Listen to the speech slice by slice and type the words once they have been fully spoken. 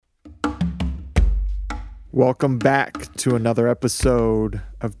Welcome back to another episode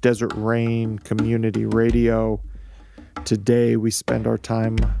of Desert Rain Community Radio. Today we spend our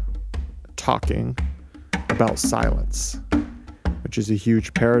time talking about silence, which is a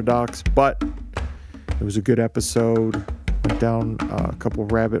huge paradox, but it was a good episode. Went down a couple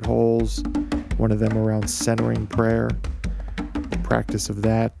rabbit holes, one of them around centering prayer, the practice of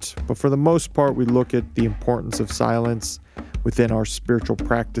that. But for the most part, we look at the importance of silence within our spiritual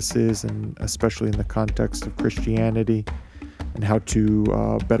practices, and especially in the context of Christianity, and how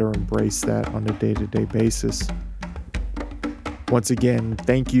to better embrace that on a day-to-day basis. Once again,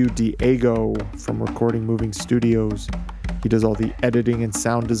 thank you, Diego from Recording Moving Studios. He does all the editing and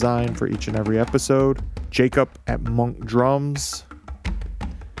sound design for each and every episode. Jacob at Monk Drums.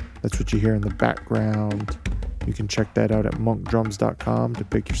 That's what you hear in the background. You can check that out at monkdrums.com to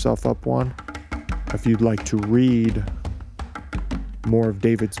pick yourself up one. If you'd like to read more of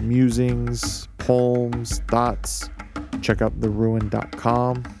David's musings, poems, thoughts, check out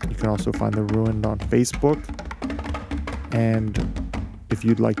theruined.com. You can also find The Ruined on Facebook. And if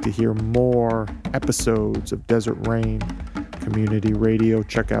you'd like to hear more episodes of Desert Rain Community Radio,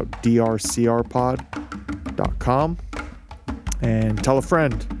 check out drcrpod.com. And tell a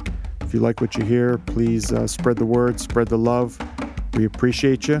friend. If you like what you hear, please spread the word, spread the love. We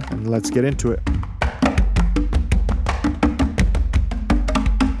appreciate you, and let's get into it.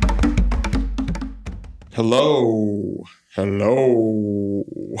 Hello. How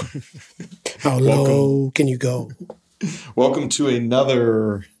low can you go? Welcome to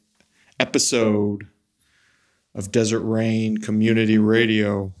another episode of Desert Rain Community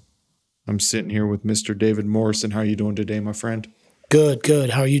Radio. I'm sitting here with Mr. David Morrison. How are you doing today, my friend?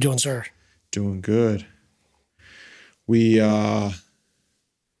 Good. How are you doing, sir? Doing good. We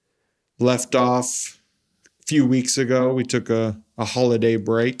left off a few weeks ago. We took a holiday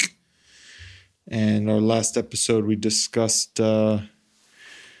break. And our last episode, we discussed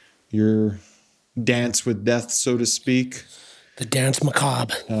your dance with death, so to speak. The dance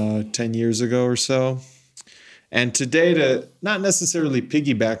macabre. 10 years ago or so. And today, to not necessarily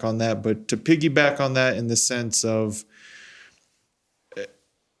piggyback on that, but to piggyback on that in the sense of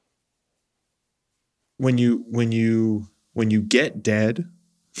when you get dead,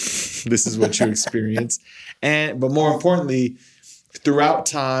 this is what you experience. But more importantly, throughout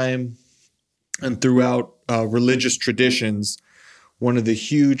time and throughout religious traditions, one of the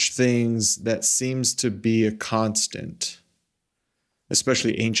huge things that seems to be a constant,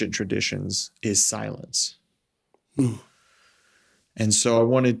 especially ancient traditions, is silence. And so I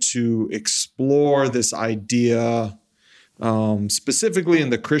wanted to explore this idea specifically in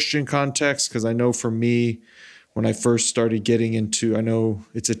the Christian context, because I know for me, when I first started getting into, I know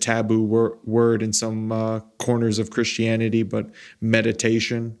it's a taboo word in some corners of Christianity, but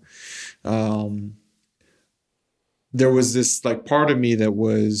meditation. There was this part of me that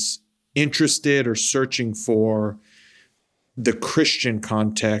was interested or searching for the Christian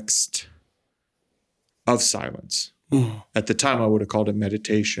context of silence. At the time, I would have called it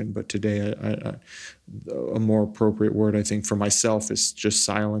meditation, but today a more appropriate word, I think, for myself is just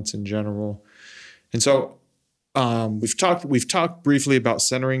silence in general. And so we've talked briefly about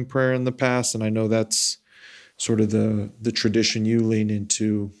centering prayer in the past, and I know that's sort of the tradition you lean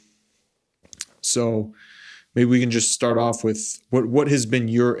into. So maybe we can just start off with what has been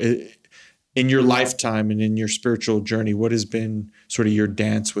in your lifetime and in your spiritual journey, what has been sort of your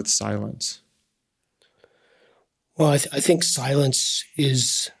dance with silence? Well, I think silence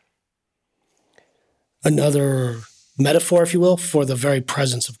is another metaphor, if you will, for the very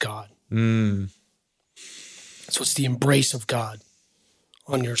presence of God. So it's the embrace of God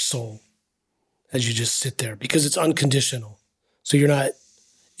on your soul as you just sit there, because it's unconditional. So you're not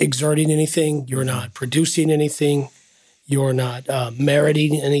exerting anything, you're not producing anything, you're not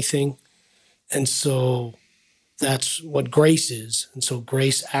meriting anything. And so that's what grace is. And so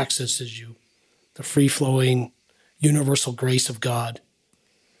grace accesses you, the free-flowing, universal grace of God.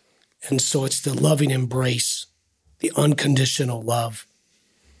 And so it's the loving embrace, the unconditional love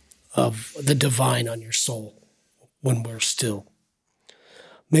of the divine on your soul when we're still.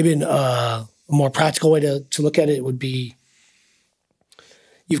 Maybe a more practical way to look at it would be,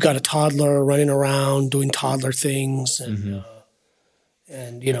 you've got a toddler running around doing toddler things, and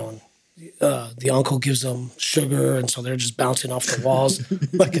the uncle gives them sugar, and so they're just bouncing off the walls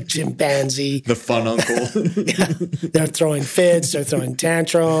like a chimpanzee. The fun uncle. Yeah. They're throwing fits, they're throwing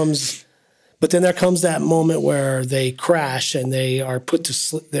tantrums. But then there comes that moment where they crash and they are put to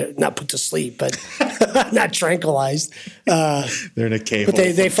sleep. They're not put to sleep, but not tranquilized. They're in a cave. But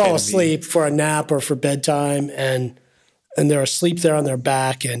they fall asleep for a nap or for bedtime, and they're asleep there on their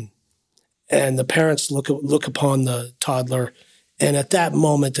back, and and the parents look upon the toddler, and at that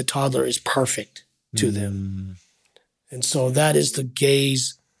moment, the toddler is perfect to them. And so that is the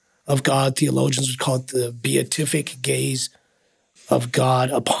gaze of God. Theologians would call it the beatific gaze of God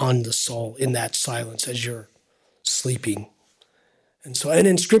upon the soul in that silence as you're sleeping. And so, and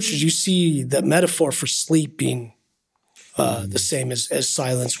in scriptures, you see that metaphor for sleep being the same as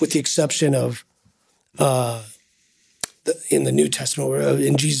silence, with the exception of in the New Testament, where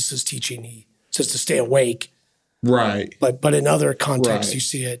in Jesus' teaching, he says to stay awake. Right. But in other contexts, you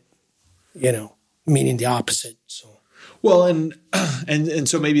see it, meaning the opposite. So. Well, and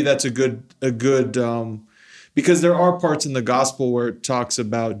so maybe that's a good because there are parts in the gospel where it talks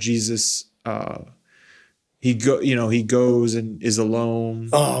about Jesus. He goes and is alone.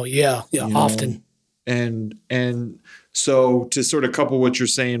 Oh yeah, often. And so to sort of couple what you're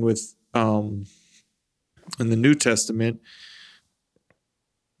saying with in the New Testament,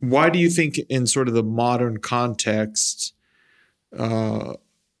 why do you think in sort of the modern context,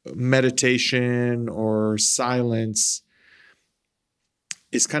 meditation or silence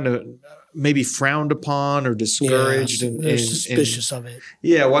is kind of maybe frowned upon or discouraged? They're suspicious of it.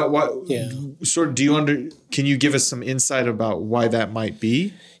 Yeah. What? Yeah. Sort of. Can you give us some insight about why that might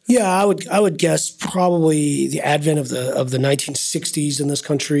be? Yeah, I would guess probably the advent of the 1960s in this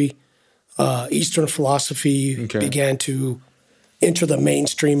country. Eastern philosophy began to enter the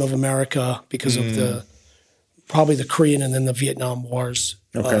mainstream of America because of probably the Korean and then the Vietnam Wars.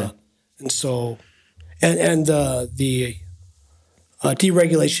 And so, and the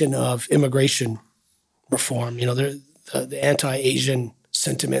deregulation of immigration reform. The anti-Asian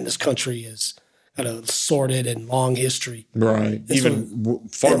sentiment in this country is got a sordid and long history. Right. And even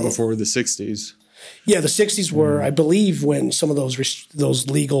far before the 60s. Yeah, the 60s were, I believe, when some of those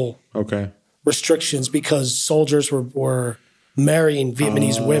legal restrictions, because soldiers were marrying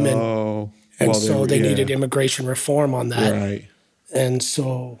Vietnamese women. And so they needed immigration reform on that. Right. And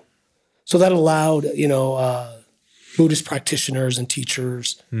so that allowed, Buddhist practitioners and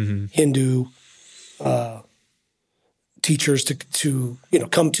teachers, Hindu teachers to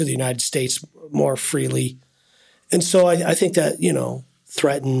come to the United States more freely. And so I think that,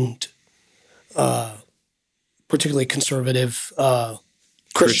 threatened particularly conservative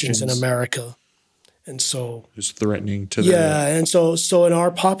Christians in America. And so it's threatening to them. Yeah. And so in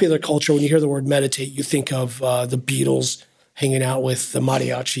our popular culture, when you hear the word meditate, you think of the Beatles hanging out with the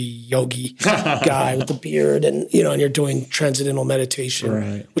mariachi yogi guy with the beard, and you're doing transcendental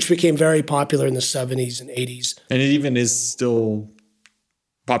meditation, which became very popular in the 70s and 80s. And it even is still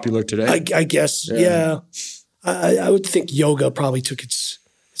popular today. I guess, yeah. I would think yoga probably took its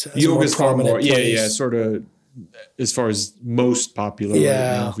yoga's far more, sort of as far as most popular right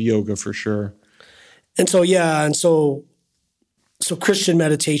now, yoga for sure. And so, so Christian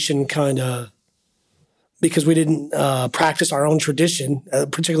meditation kind of, because we didn't practice our own tradition,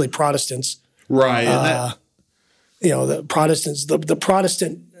 particularly Protestants. Right. The Protestants, the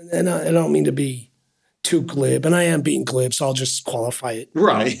Protestant, and I don't mean to be too glib, and I am being glib, so I'll just qualify it.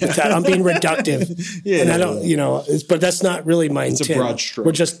 Right. With that. I'm being reductive. And I don't, but that's not really my intent. It's a broad stroke.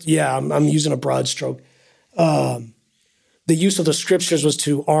 We're just, I'm using a broad stroke. The use of the scriptures was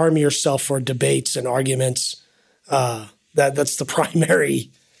to arm yourself for debates and arguments. That's the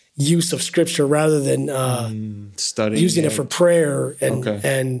primary use of scripture, rather than studying, using it for prayer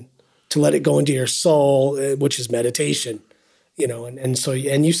and to let it go into your soul, which is meditation. And so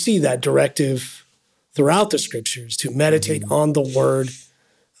you see that directive throughout the scriptures to meditate on the word.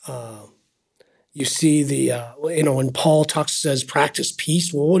 You see when Paul says practice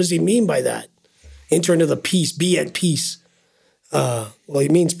peace. Well, what does he mean by that? Enter into the peace, be at peace. Well, he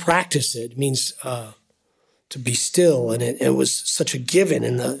means practice it. It means to be still, and it was such a given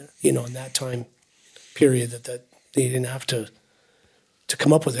in the in that time period that they didn't have to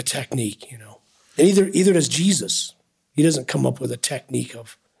come up with a technique. And either does Jesus. He doesn't come up with a technique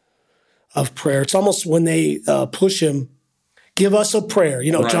of prayer. It's almost when they push him, give us a prayer.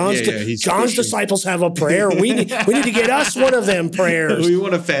 John's disciples have a prayer. We need to get us one of them prayers. We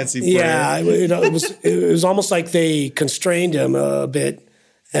want a fancy prayer. Yeah, it was almost like they constrained him a bit,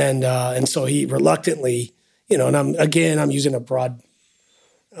 and so he reluctantly, and I'm using a broad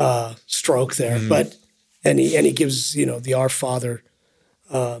stroke there, but and he gives the Our Father,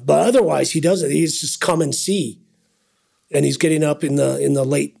 but otherwise he doesn't. He's just come and see, and he's getting up in the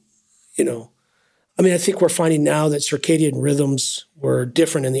late, I think we're finding now that circadian rhythms were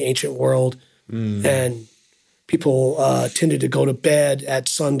different in the ancient world, and people tended to go to bed at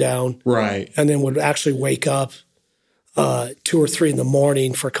sundown, right, and then would actually wake up 2 or 3 in the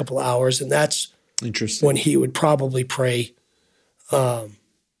morning for a couple of hours, and that's interesting when he would probably pray.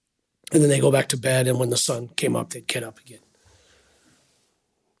 and then they go back to bed. And when the sun came up, they'd get up again.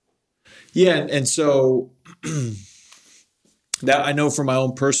 Yeah, and so that I know from my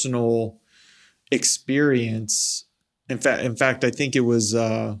own personal experience. In fact, I think it was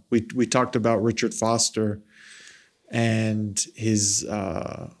we talked about Richard Foster and his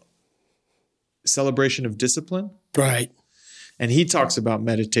celebration of discipline. Right. And he talks about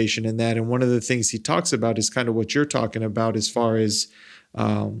meditation in that. And one of the things he talks about is kind of what you're talking about as far as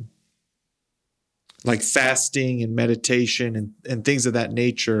like fasting and meditation and things of that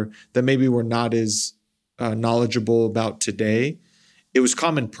nature that maybe we're not as knowledgeable about today. It was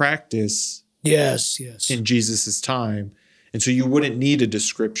common practice. Yes. In Jesus's time. And so you wouldn't need a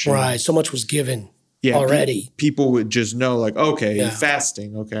description. Right. So much was given already. People would just know, like, okay,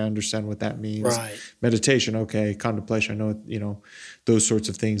 fasting. Okay, I understand what that means. Right. Meditation. Okay, contemplation. I know what, those sorts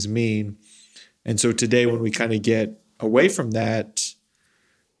of things mean. And so today when we kind of get away from that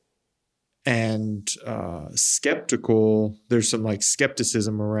and skeptical, there's some like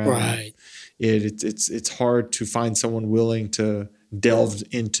skepticism around. Right. It's hard to find someone willing to delve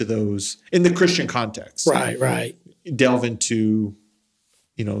into those in the Christian context. Right. Delve into,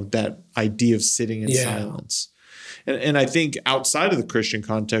 that idea of sitting in silence. And I think outside of the Christian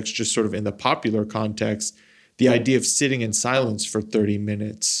context, just sort of in the popular context, the idea of sitting in silence for 30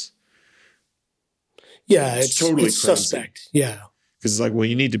 minutes. Yeah, it's totally crazy. Suspect. Yeah. Because it's like, well,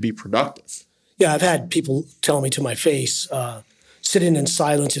 you need to be productive. Yeah, I've had people tell me to my face, sitting in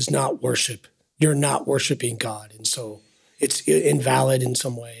silence is not worship. You're not worshiping God. And so it's invalid in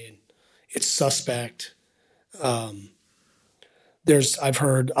some way, and it's suspect. I've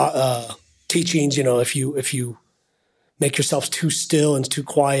heard teachings, if you make yourself too still and too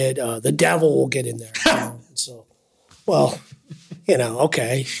quiet, the devil will get in there. So, well,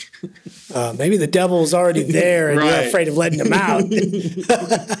 okay. Maybe the devil's already there and you're afraid of letting him out.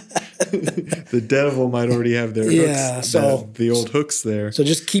 The devil might already have their hooks, the old hooks there. So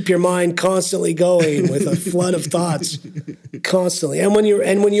just keep your mind constantly going with a flood of thoughts constantly. And when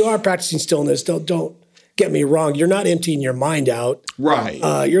you are practicing stillness, don't get me wrong, you're not emptying your mind out.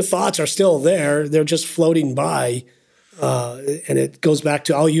 Right. Your thoughts are still there. They're just floating by. And it goes back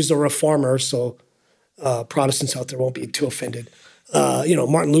to, I'll use the reformer, so Protestants out there won't be too offended.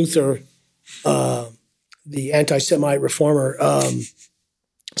 Martin Luther, the anti-Semite reformer,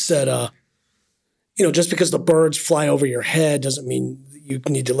 said, just because the birds fly over your head doesn't mean you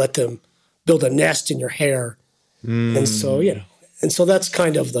need to let them build a nest in your hair. And so that's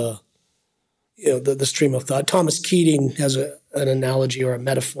kind of the stream of thought. Thomas Keating has an analogy or a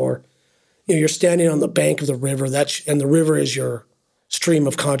metaphor. You're standing on the bank of the river, and the river is your stream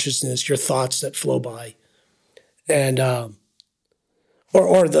of consciousness, your thoughts that flow by. And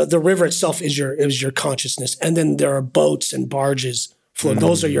or the river itself is your consciousness, and then there are boats and barges floating.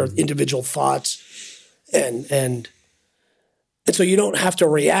 Those are your individual thoughts, and so you don't have to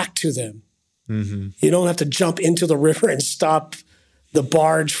react to them. Mm-hmm. You don't have to jump into the river and stop the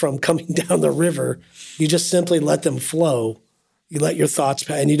barge from coming down the river. You just simply let them flow. You let your thoughts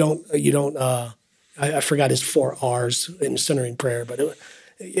pass, and you don't. I forgot his 4 R's in centering prayer, but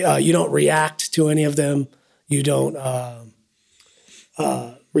you don't react to any of them. You don't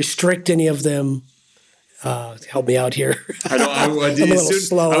restrict any of them. Help me out here. I'm a little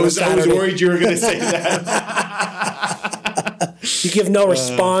slow. I was worried you were going to say that. You give no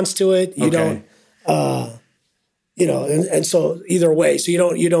response to it. You don't. And so either way, so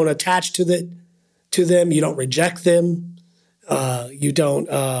you don't attach to them. You don't reject them. You don't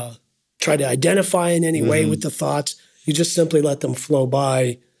try to identify in any way with the thoughts. You just simply let them flow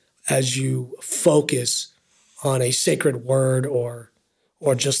by as you focus on a sacred word or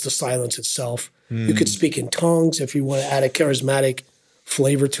just the silence itself. You could speak in tongues if you want to add a charismatic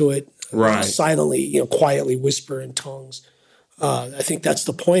flavor to it. Right. Silently, quietly whisper in tongues. I think that's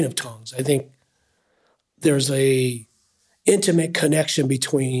the point of tongues. I think there's a intimate connection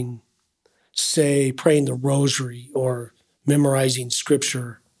between, say, praying the rosary or memorizing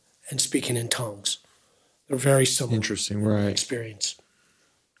scripture and speaking in tongues. They're very similar. Interesting, right? Experience.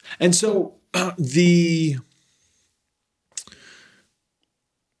 And so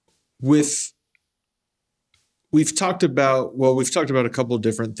we've talked about a couple of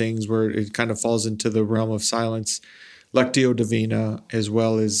different things where it kind of falls into the realm of silence, Lectio Divina, as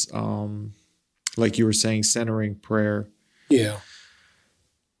well as like you were saying, centering prayer. Yeah.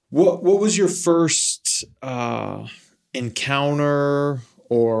 What was your first encounter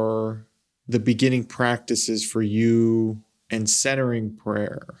or the beginning practices for you in centering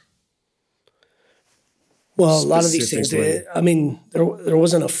prayer? Well, a lot of these things, there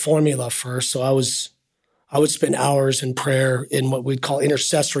wasn't a formula first. So I was I would spend hours in prayer in what we'd call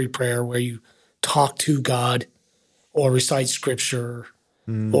intercessory prayer, where you talk to God or recite scripture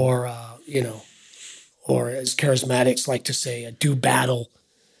or, or as charismatics like to say, do battle.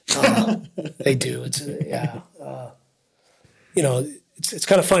 They do. It's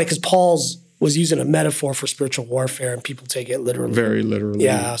kind of funny because Paul's was using a metaphor for spiritual warfare, and people take it literally. Very literally.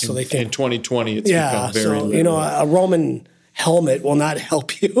 Yeah, so they think in 2020 it's become very literal. A Roman helmet will not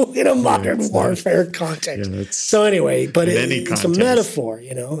help you in a modern warfare context. Yeah, so anyway, but it's a metaphor,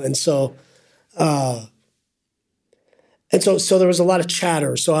 and so so there was a lot of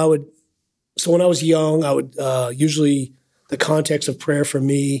chatter. So when I was young, I would usually the context of prayer for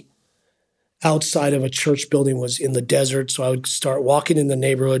me outside of a church building was in the desert. So I would start walking in the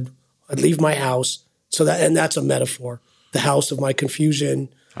neighborhood. I'd leave my house. And that's a metaphor. The house of my confusion,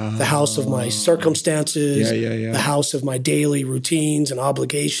 the house of my circumstances, the house of my daily routines and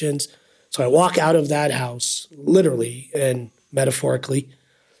obligations. So I walk out of that house, literally and metaphorically,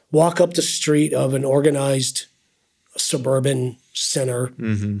 walk up the street of an organized suburban center,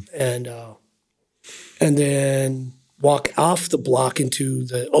 and then walk off the block into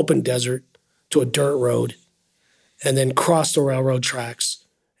the open desert to a dirt road, and then cross the railroad tracks,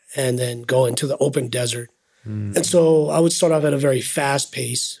 and then go into the open desert. And so I would start off at a very fast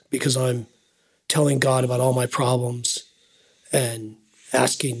pace because I'm telling God about all my problems and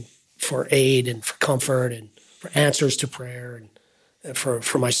asking for aid and for comfort and for answers to prayer and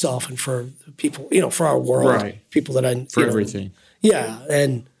for myself and for people, for our world, people that I for everything. Yeah,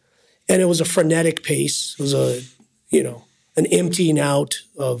 and it was a frenetic pace. It was an emptying out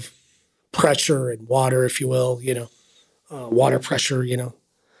of pressure and water, if you will, water pressure,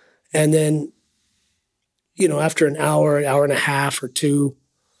 and then, after an hour and a half or two,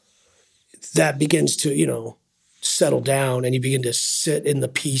 that begins to, settle down, and you begin to sit in the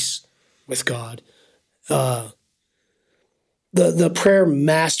peace with God. The prayer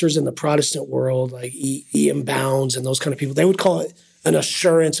masters in the Protestant world, like E.M. Bounds and those kind of people, they would call it an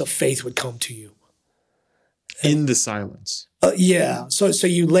assurance of faith would come to you. In the silence. Yeah. So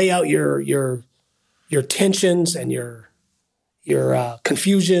you lay out your tensions and your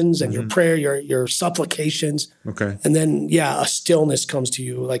confusions and your prayer, your supplications. Okay. And then, a stillness comes to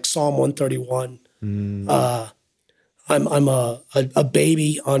you, like Psalm 131. I'm a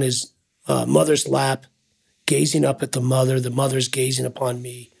baby on his mother's lap, gazing up at the mother's gazing upon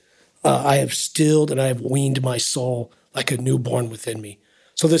me. I have stilled and I have weaned my soul like a newborn within me.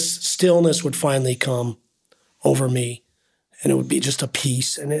 So this stillness would finally come over me, and it would be just a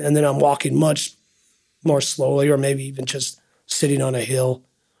peace. And then I'm walking much more slowly, or maybe even just sitting on a hill,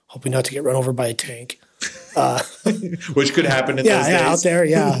 hoping not to get run over by a tank. Which could happen in those days. Yeah, out there,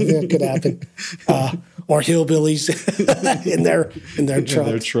 it could happen. Or hillbillies in their truck.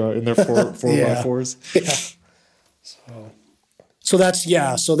 In their 4x4s.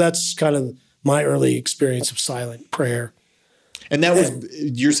 Yeah. So that's kind of my early experience of silent prayer. And that was,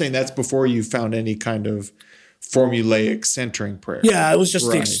 you're saying that's before you found any kind of formulaic centering prayer. Yeah, it was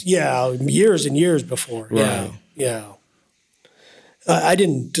just, years and years before. Right. Yeah. I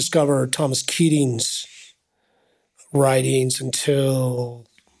didn't discover Thomas Keating's writings until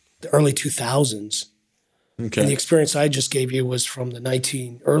the early 2000s. Okay. And the experience I just gave you was from the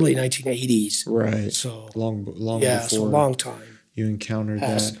early 1980s. Right. So long before. So a long time. You encountered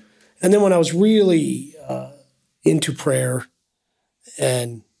that. And then when I was really into prayer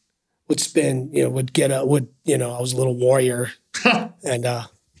and would spend, I was a little warrior. And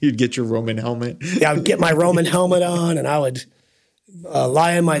you'd get your Roman helmet. I would get my Roman helmet on, and I would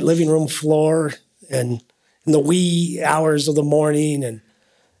lie on my living room floor and in the wee hours of the morning.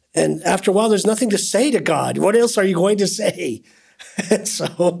 And after a while, there's nothing to say to God. What else are you going to say?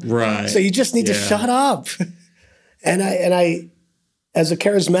 So you just need to shut up. And I, as a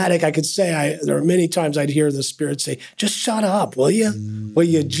charismatic, I could say there are many times I'd hear the Spirit say, "Just shut up, will you? Will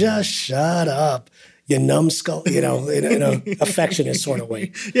you just shut up, you numbskull?" In an affectionate sort of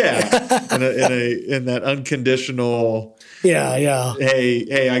way. Yeah, in that unconditional. Yeah.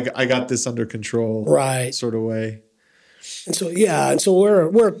 Hey, I got this under control. Right. Sort of way. And so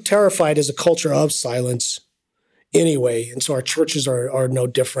we're terrified as a culture of silence, anyway. And so our churches are no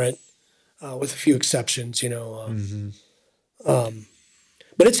different, with a few exceptions.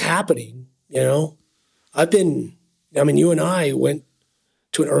 But it's happening, you and I went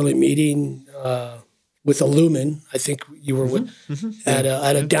to an early meeting with Illumin. I think you were at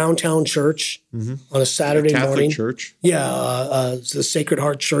a downtown church on a Saturday Catholic morning. Church. Yeah, it's the Sacred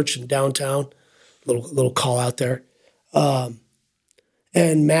Heart Church in downtown. Little call out there.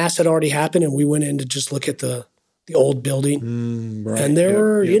 And Mass had already happened, and we went in to just look at the old building. Right. And there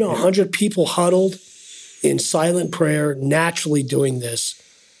were, 100 people huddled in silent prayer, naturally doing this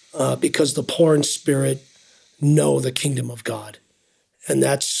because the poor in spirit know the kingdom of God. And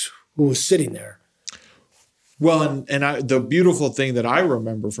that's who was sitting there. Well, the beautiful thing that I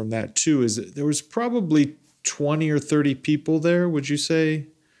remember from that too is that there was probably 20 or 30 people there, would you say?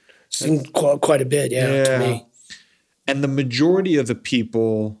 Seemed quite a bit, yeah, to me. And the majority of the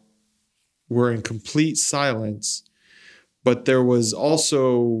people were in complete silence, but there was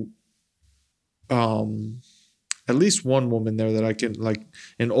also at least one woman there that I can, like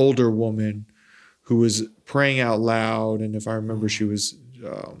an older woman who was praying out loud. And if I remember, she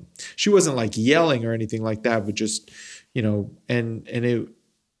wasn't like yelling or anything like that, but just, and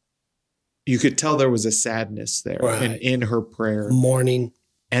you could tell there was a sadness there in her prayer. Mourning.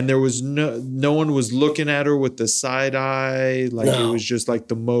 And there was no one was looking at her with the side eye. Like it was just like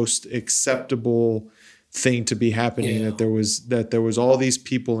the most acceptable thing to be happening, that there was all these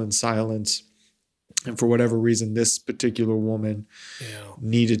people in silence. And for whatever reason, this particular woman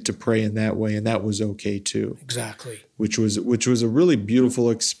needed to pray in that way, and that was okay too. Exactly. Which was a really beautiful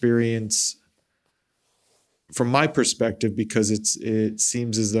experience from my perspective, because it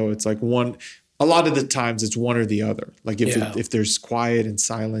seems as though it's like a lot of the times it's one or the other. Like if there's quiet and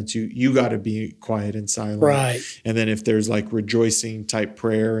silence, you got to be quiet and silent. Right. And then if there's like rejoicing type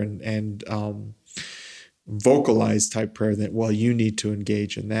prayer and vocalized type prayer, that you need to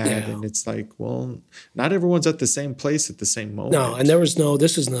engage in that. And it's like, not everyone's at the same place at the same moment. No, and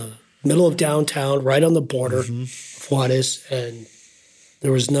this is in the middle of downtown, right on the border of Juarez, and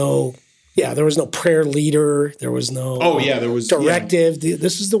there was no prayer leader, there was no directive.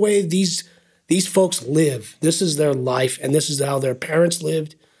 This is the way these folks live. This is their life, and this is how their parents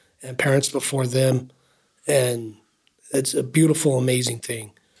lived and parents before them, and it's a beautiful, amazing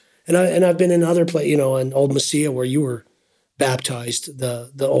thing. And I've been in other places, in Old Mesilla where you were baptized,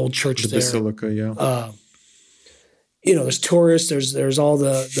 the old church there. Basilica, there's tourists, there's all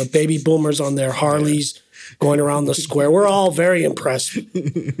the baby boomers on their Harleys going around the square. We're all very impressed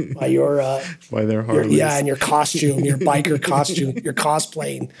by by their Harleys. And your costume, your biker costume, your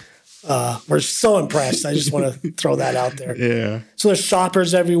cosplaying. We're so impressed. I just want to throw that out there. Yeah. So there's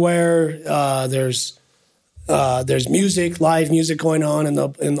shoppers everywhere. There's music, live music going on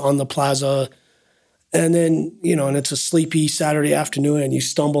on the plaza. And then, and it's a sleepy Saturday afternoon and you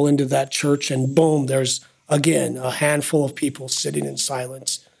stumble into that church and boom, there's again a handful of people sitting in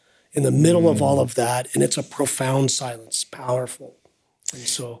silence in the middle of all of that. And it's a profound silence, powerful. And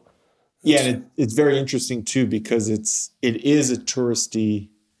so. And it's very interesting too, because it is a touristy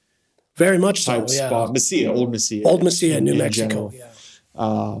very much type spot. Old Mesilla, New Mexico.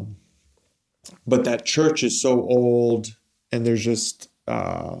 General. But that church is so old, and there's just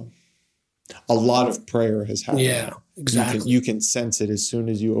a lot of prayer has happened. Yeah, exactly. You can sense it as soon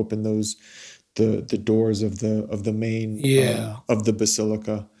as you open the doors of the main of the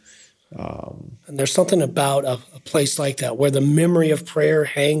basilica. And there's something about a place like that where the memory of prayer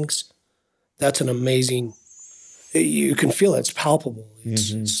hangs. That's an amazing. You can feel it. It's palpable.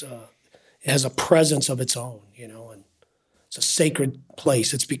 It has a presence of its own, and it's a sacred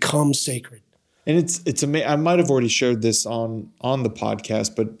place. It's become sacred. And it's amazing. I might have already shared this on the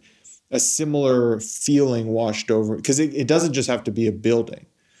podcast, but a similar feeling washed over, because it doesn't just have to be a building.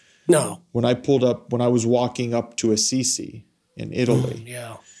 No. When I was walking up to Assisi in Italy,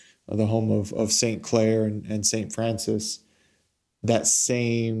 the home of St. Clare and St. Francis, that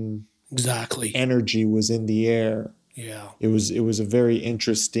same energy was in the air. Yeah. It was a very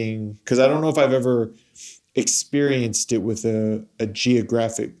interesting, because I don't know if I've ever experienced it with a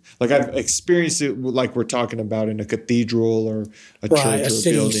geographic, like I've experienced it like we're talking about in a cathedral or a church or a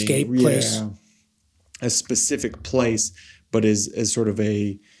cityscape building. place. A specific place, but as sort of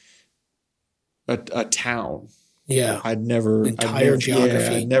a town. Yeah. I'd never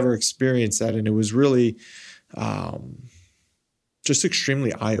geography. I'd never experienced that, and it was really just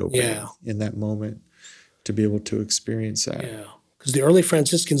extremely eye-opening in that moment to be able to experice that. Yeah. Because the early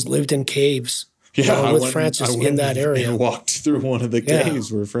Franciscans lived in caves. With Francis in that area. And walked through one of the caves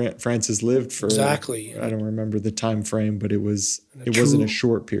where Francis lived for. Exactly. I don't remember the time frame, but it wasn't a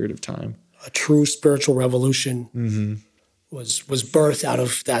short period of time. A true spiritual revolution was birthed out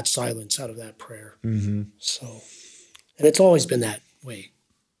of that silence, out of that prayer. Mm-hmm. So, and it's always been that way.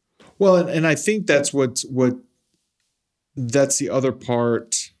 Well, and I think that's that's the other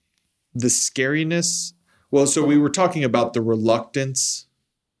part, the scariness. Well, so we were talking about the reluctance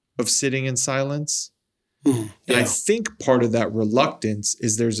of sitting in silence. And I think part of that reluctance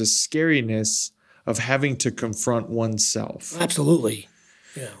is there's a scariness of having to confront oneself. Absolutely.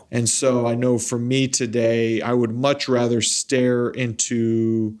 Yeah. And so I know for me today, I would much rather stare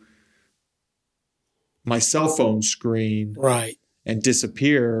into my cell phone screen Right. and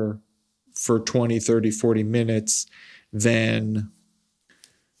disappear for 20, 30, 40 minutes than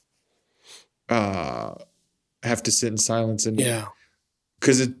have to sit in silence. And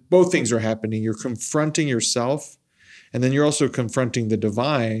because both things are happening. You're confronting yourself, and then you're also confronting the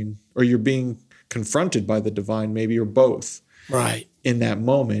divine, or you're being confronted by the divine, maybe, or both. Right. In that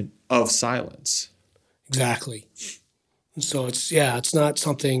moment of silence. Exactly. And so it's not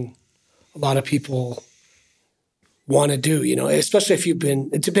something a lot of people want to do, especially if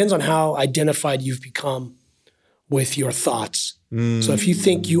it depends on how identified you've become with your thoughts. So if you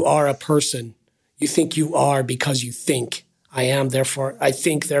think you are a person, you think you are because you think. I am, therefore I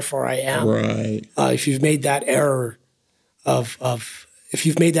think, therefore I am. Right. If you've made that error if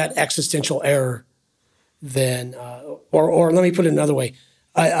you've made that existential error, then, or let me put it another way.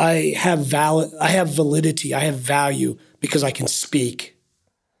 I have validity. I have value because I can speak,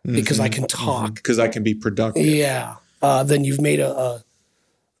 because I can talk, because I can be productive. Yeah. Then you've made an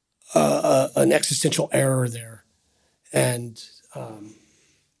existential error there. And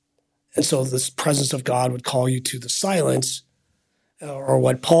so this presence of God would call you to the silence, or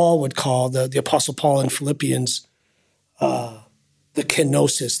what Paul would call, the Apostle Paul in Philippians, the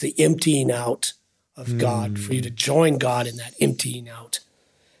kenosis, the emptying out of God, for you to join God in that emptying out,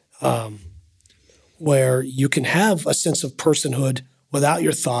 where you can have a sense of personhood without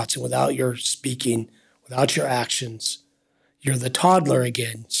your thoughts and without your speaking, without your actions. You're the toddler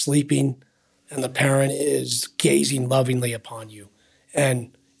again, sleeping, and the parent is gazing lovingly upon you.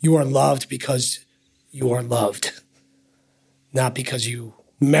 And you are loved because you are loved, not because you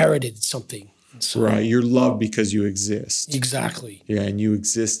merited something. So, right. You're loved because you exist. Exactly. Yeah, and you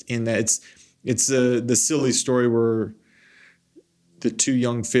exist in that. It's the silly story where the two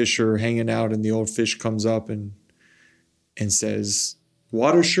young fish are hanging out, and the old fish comes up and says,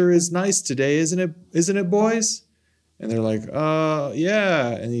 "Water sure is nice today, isn't it, boys?" And they're like, yeah.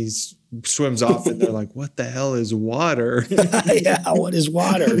 And he swims off, and they're like, "What the hell is water?" Yeah, what is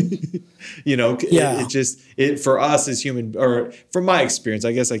water? It for us as human, or from my experience,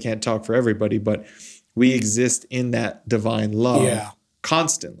 I guess I can't talk for everybody, but we exist in that divine love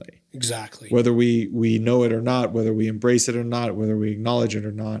constantly. Exactly. Whether we know it or not, whether we embrace it or not, whether we acknowledge it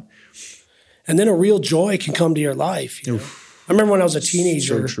or not. And then a real joy can come to your life. I remember when I was a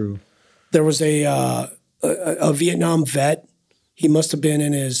teenager, so true. There was a Vietnam vet. He must have been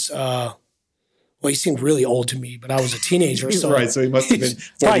in his, he seemed really old to me, but I was a teenager. So right, so he must have been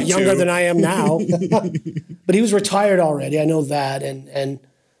 42. Probably younger than I am now. But he was retired already, I know that. And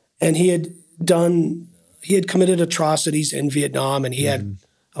he had committed atrocities in Vietnam, and he had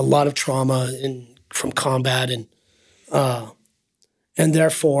a lot of trauma from combat, and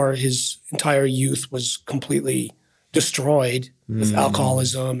therefore his entire youth was completely destroyed with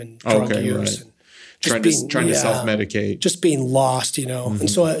alcoholism and drug use, and trying to self-medicate, just being lost, And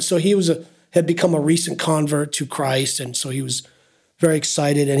so he had become a recent convert to Christ, and so he was very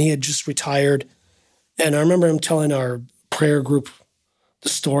excited, and he had just retired. And I remember him telling our prayer group the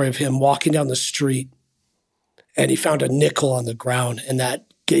story of him walking down the street, and he found a nickel on the ground, and that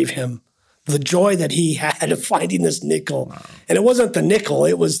gave him the joy that he had of finding this nickel. Wow. And it wasn't the nickel,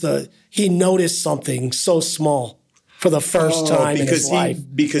 it was he noticed something so small for the first time in his life.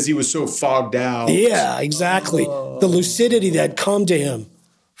 Because he was so fogged out. Yeah, exactly. The lucidity that had come to him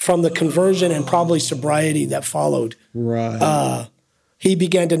from the conversion and probably sobriety that followed. Right. He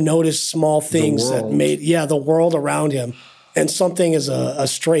began to notice small things that made, the world around him. And something as a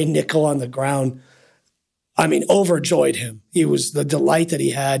stray nickel on the ground, overjoyed him. He was the delight that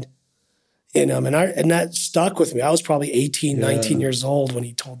he had in him. And that stuck with me. I was probably 18, 19 years old when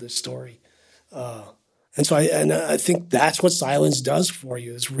he told this story. And so I think that's what silence does for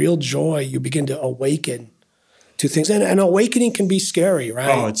you. It's real joy. You begin to awaken to things. And awakening can be scary, right?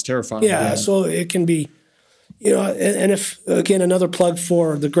 Oh, it's terrifying. Yeah. So it can be, and if, again, another plug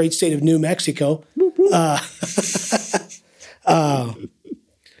for the great state of New Mexico. I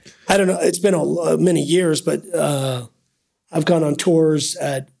don't know. It's been many years, but I've gone on tours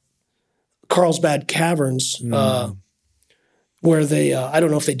at Carlsbad Caverns, where they, I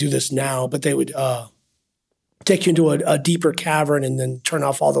don't know if they do this now, but they would take you into a deeper cavern and then turn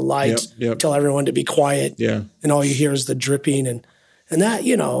off all the lights, tell everyone to be quiet. Yeah. And all you hear is the dripping. And that,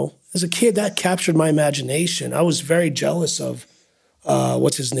 as a kid, that captured my imagination. I was very jealous of,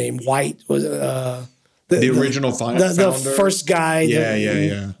 what's his name? White was, the original founder? The first guy.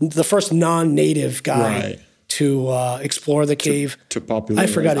 The first non-native guy to explore the cave. To populate.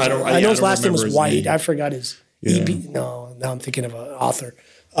 I forgot his name. I know his last name was White. I forgot his. Now I'm thinking of an author.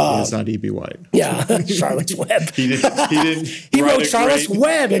 It's not E.B. White. Yeah, Charlotte's Web. He didn't He wrote Charlotte's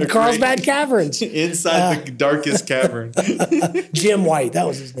Web in Carlsbad Caverns. Inside the darkest cavern. Jim White, that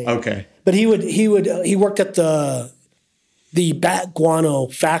was his name. Okay. But he worked at the bat guano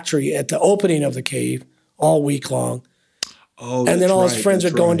factory at the opening of the cave all week long. Oh, and then all his friends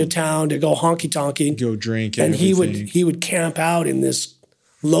would go into town to go honky tonking, go drink, and he would camp out in the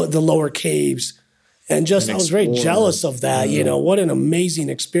lower caves, and I was very jealous of that. You know, what an amazing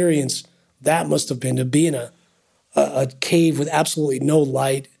experience that must have been to be in a cave with absolutely no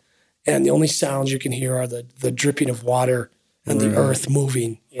light, and the only sounds you can hear are the dripping of water and the earth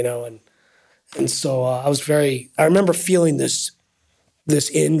moving. You know, and so I remember feeling this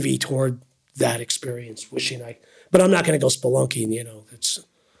envy toward that experience, wishing but I'm not going to go spelunking, you know.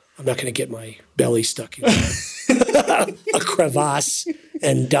 I'm not going to get my belly stuck in a crevasse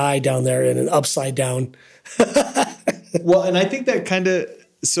and die down there in an upside down. Well, and I think that kind of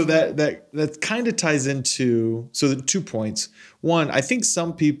that kind of ties into the 2 points. One, I think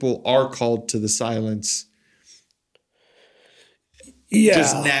some people are called to the silence,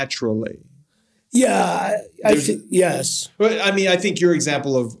 just naturally. Yeah, I think yes. But I mean, I think your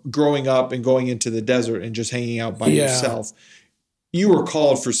example of growing up and going into the desert and just hanging out by yourself, you were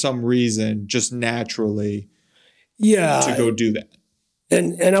called for some reason, just naturally, to go do that.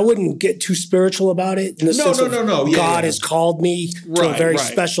 And I wouldn't get too spiritual about it. In the sense of God has called me to a very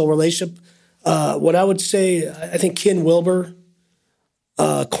special relationship. What I would say, I think Ken Wilber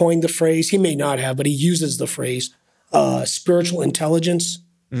coined the phrase. He may not have, but he uses the phrase spiritual intelligence.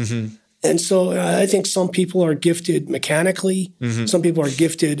 Mm-hmm. And so I think some people are gifted mechanically. Mm-hmm. Some people are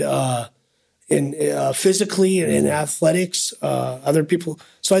gifted in physically and in athletics. Other people.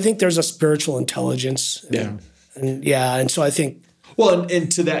 So I think there's a spiritual intelligence. And so I think. Well,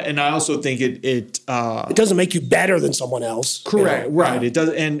 and to that, and I also think it doesn't make you better than someone else. Correct. You know? Right. It does,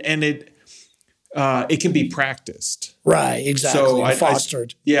 and it can be practiced. Right. Exactly. So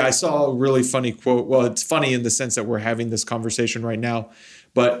fostered. I saw a really funny quote. Well, it's funny in the sense that we're having this conversation right now,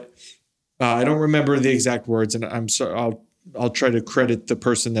 but. I don't remember the exact words, and I'm sorry. I'll try to credit the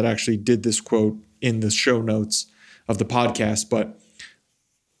person that actually did this quote in the show notes of the podcast. But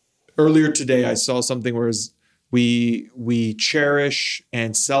earlier today, I saw something where we cherish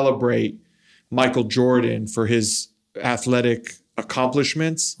and celebrate Michael Jordan for his athletic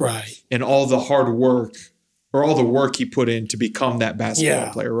accomplishments, right, and all the hard work or all the work he put in to become that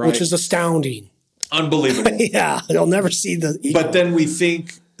basketball player, right? Which is astounding, unbelievable. You'll never see the. But then we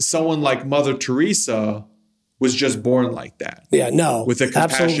think. Someone like Mother Teresa was just born like that. Yeah, no. With a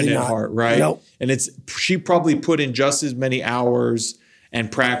compassionate heart, right? Nope. And she probably put in just as many hours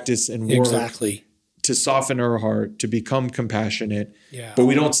and practice and work to soften her heart, to become compassionate. Yeah. But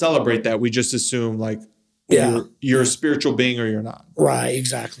we don't celebrate that. We just assume like you're a spiritual being or you're not. Right,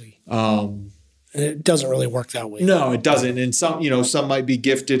 exactly. And it doesn't really work that way. No, it doesn't. And some might be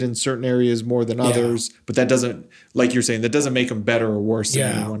gifted in certain areas more than others, but that doesn't, like you're saying, that doesn't make them better or worse than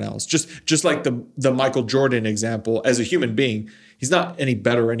anyone else. Just like the Michael Jordan example, as a human being, he's not any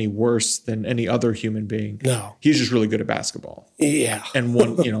better or any worse than any other human being. No. He's just really good at basketball. Yeah. And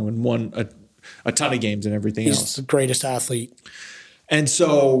won a ton of games and everything else. He's the greatest athlete. And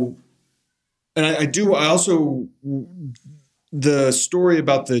so, and I also, the story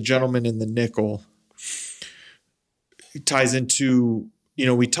about the gentleman in the nickel ties into,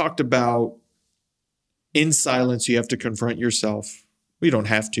 we talked about in silence, you have to confront yourself. We don't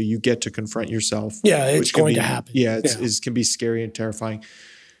have to. You get to confront yourself. Yeah, it's going to happen. Yeah, it can be scary and terrifying.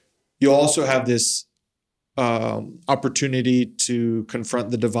 You'll also have this opportunity to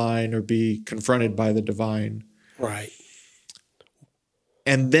confront the divine or be confronted by the divine. Right.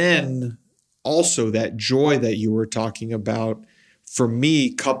 And then also that joy that you were talking about, for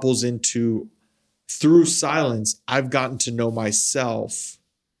me, couples into, through silence, I've gotten to know myself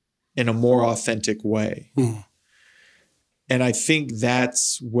in a more authentic way. Mm. And I think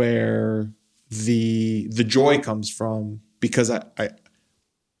that's where the joy comes from, because I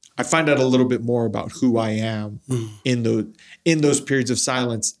find out a little bit more about who I am in those periods of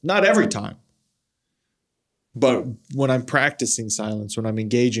silence. Not every time, but when I'm practicing silence, when I'm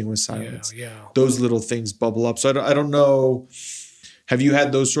engaging with silence, those little things bubble up. So I don't know. Have you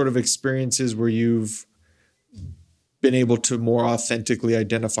had those sort of experiences where you've been able to more authentically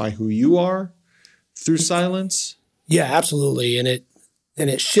identify who you are through silence? Yeah, absolutely. And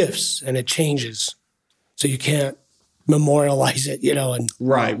it shifts and it changes. So you can't memorialize it, and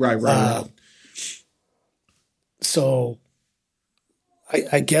right. So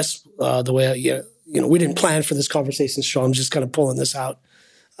I guess the way we didn't plan for this conversation, so I'm just kind of pulling this out.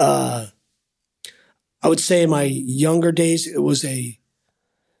 I would say in my younger days, it was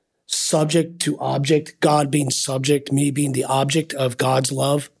subject to object, God being subject, me being the object of God's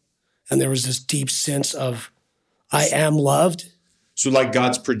love. And there was this deep sense of, I am loved. So like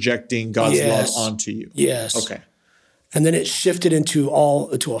God's projecting God's Yes. love onto you. Yes. Okay. And then it shifted into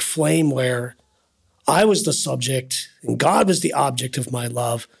a flame where I was the subject and God was the object of my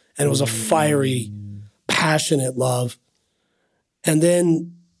love. And it was a fiery, passionate love. And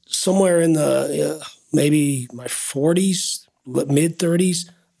then somewhere in the maybe my 40s, mid 30s,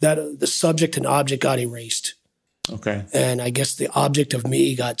 that the subject and object got erased. Okay. And I guess the object of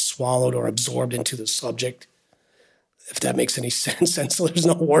me got swallowed or absorbed into the subject, if that makes any sense. And so there's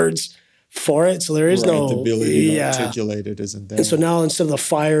no words for it. So there is no the ability to articulate it isn't there. And so now instead of the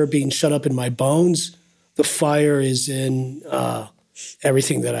fire being shut up in my bones, the fire is in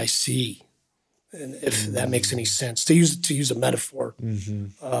everything that I see. And if that makes any sense, to use a metaphor.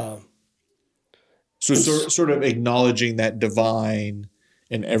 So sort of acknowledging that divine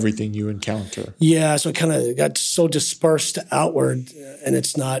in everything you encounter. Yeah, so it kind of got so dispersed outward, and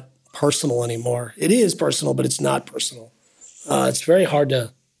it's not personal anymore. It is personal, but it's not personal. It's very hard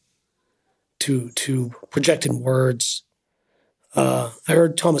to project in words. I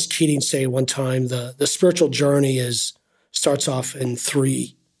heard Thomas Keating say one time the spiritual journey starts off in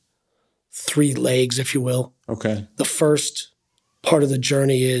three legs, if you will. Okay. The first part of the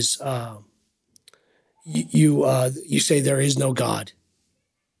journey is you say there is no God.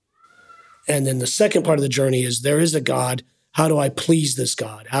 And then the second part of the journey is there is a God. How do I please this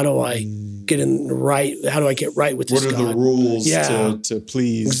God? How do I get right? How do I get right with this God? What are the rules to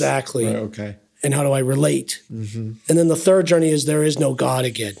please? Exactly. Right, okay. And how do I relate? And then the third journey is there is no God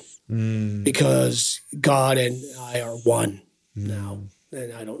again because God and I are one now.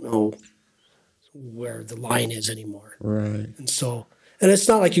 And I don't know where the line is anymore. Right. And so, and it's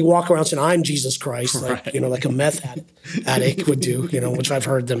not like you walk around saying, I'm Jesus Christ, like, like a meth addict would do, which I've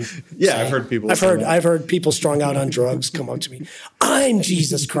heard them say. I've heard people I've heard people strung out on drugs come up to me. I'm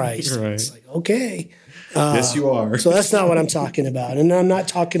Jesus Christ. Right. It's like, okay. Yes, you are. So that's not what I'm talking about. And I'm not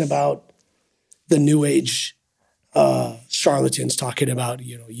talking about the New Age charlatans talking about,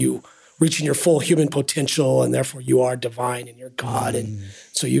 you reaching your full human potential and therefore you are divine and you're God. And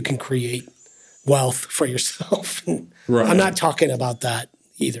so you can create wealth for yourself. Right. I'm not talking about that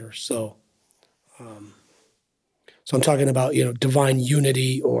either. So I'm talking about, divine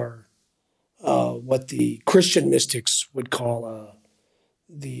unity or what the Christian mystics would call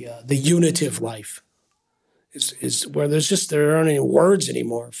the unitive life is where there aren't any words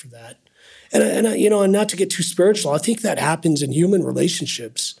anymore for that. And not to get too spiritual, I think that happens in human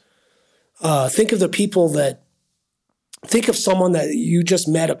relationships. Think of someone that you just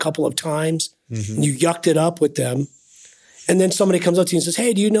met a couple of times and you yucked it up with them. And then somebody comes up to you and says,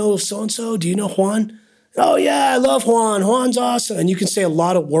 hey, do you know so-and-so? Do you know Juan? Oh yeah, I love Juan. Juan's awesome. And you can say a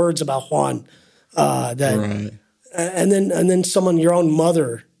lot of words about Juan. Right. And then someone, your own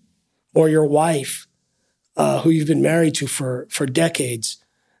mother or your wife, who you've been married to for decades,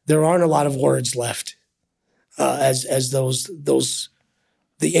 there aren't a lot of words left as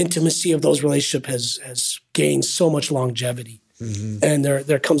the intimacy of those relationships has gained so much longevity. And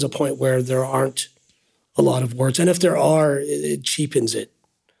there comes a point where there aren't a lot of words. And if there are, it cheapens it.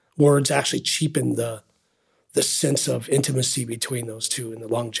 Words actually cheapen the sense of intimacy between those two and the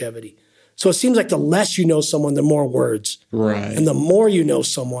longevity. So it seems like the less you know someone, the more words. Right. And the more you know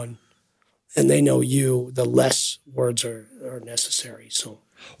someone and they know you, the less words are necessary. So.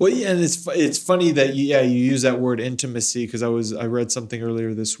 Well, yeah, and it's funny that you use that word intimacy because I read something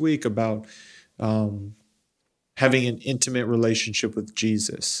earlier this week about having an intimate relationship with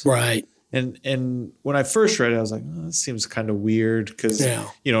Jesus. Right. And when I first read it, I was like, this seems kind of weird because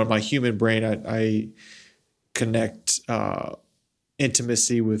in my human brain I connect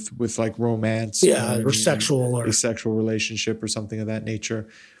intimacy with like romance, or sexual or a sexual relationship or something of that nature.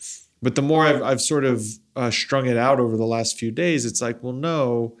 But the more I've sort of strung it out over the last few days, it's like, well,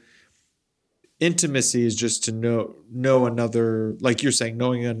 no, intimacy is just to know another, like you're saying,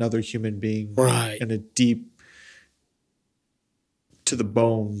 knowing another human being, right, in a deep, to the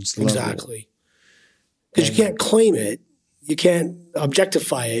bones level. Exactly. Because you can't claim it, you can't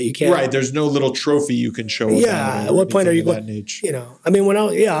objectify it, you can't. Right. There's no little trophy you can show. Yeah. At what point are you going? I mean,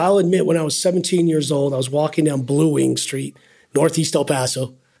 I'll admit, when I was 17 years old, I was walking down Blue Wing Street, Northeast El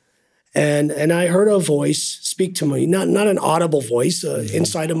Paso. And I heard a voice speak to me, not an audible voice,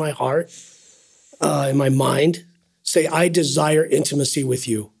 inside of my heart, in my mind, say, I desire intimacy with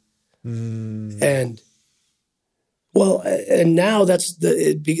you. And now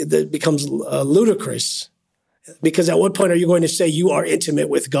it becomes ludicrous, because at what point are you going to say you are intimate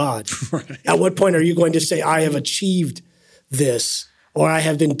with God? Right. At what point are you going to say, I have achieved this? or I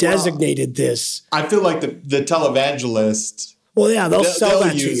have been designated this. I feel like the televangelist. Well, yeah, they'll sell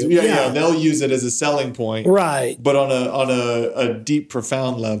that to you. Yeah, they'll use it as a selling point, right? But on a deep,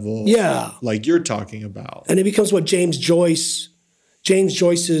 profound level, like you're talking about, and it becomes what James Joyce's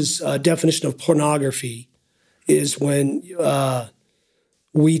definition of pornography is when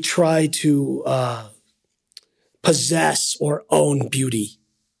we try to possess or own beauty.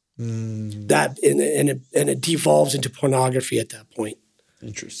 That and it devolves into pornography at that point.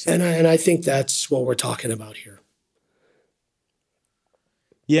 Interesting. And I think that's what we're talking about here.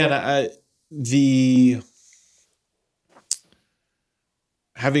 Yeah, and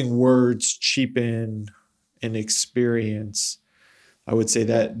having words cheapen an experience, I would say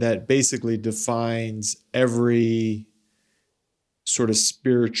that basically defines every sort of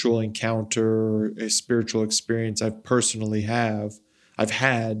spiritual encounter, a spiritual experience I've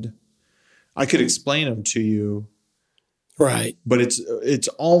had. I could explain them to you. Right. But it's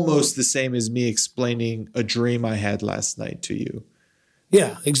almost the same as me explaining a dream I had last night to you.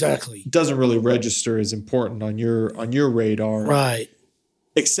 Yeah, exactly. It doesn't really register as important on your radar. Right.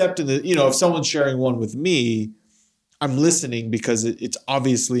 Except if someone's sharing one with me, I'm listening because it's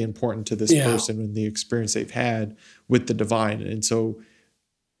obviously important to this person and the experience they've had with the divine. And so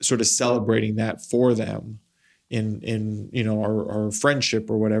sort of celebrating that for them in our friendship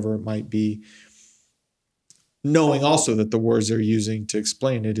or whatever it might be, knowing also that the words they're using to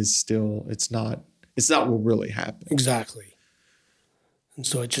explain it is still, it's not what really happened. Exactly. And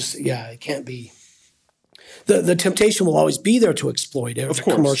so it can't be. The temptation will always be there to exploit it or to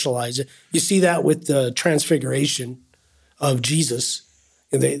commercialize it. You see that with the transfiguration of Jesus.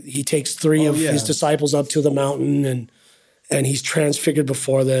 He takes three of his disciples up to the mountain and he's transfigured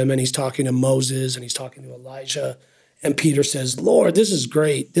before them, and he's talking to Moses and he's talking to Elijah. And Peter says, Lord, this is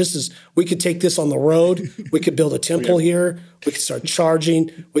great. We could take this on the road. We could build a temple here. We could start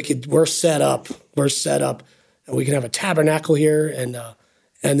charging. We're set up. And we can have a tabernacle here.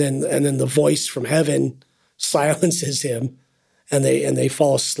 And then the voice from heaven silences him, and they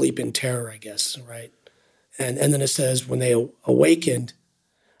fall asleep in terror, I guess, right? And then it says when they awakened,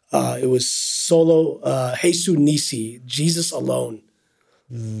 it was solo Jesu Nisi, Jesus alone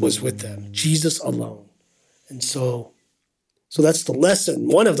was with them. Jesus alone. And so that's the lesson.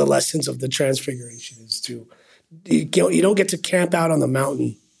 One of the lessons of the transfiguration is you don't get to camp out on the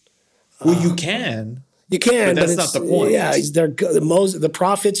mountain. Well, you can. You can, but that's not the point. Yeah, the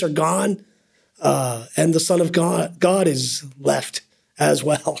prophets are gone, and the Son of God is left as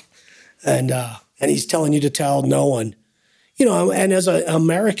well, and he's telling you to tell no one. And as an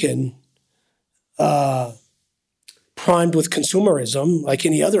American, primed with consumerism, like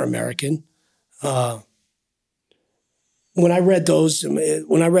any other American, when I read those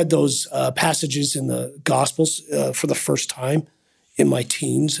passages in the Gospels for the first time in my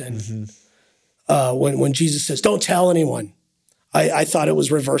teens, and when Jesus says, "Don't tell anyone," I thought it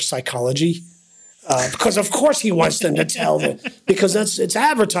was reverse psychology, because of course he wants them to tell them, because it's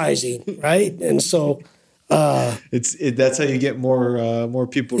advertising, right? And so that's how you get more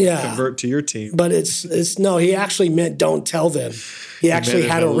people to convert to your team. But no, he actually meant don't tell them. He actually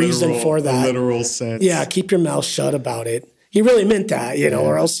had a reason for that. A literal sense. Yeah, keep your mouth shut about it. He really meant that,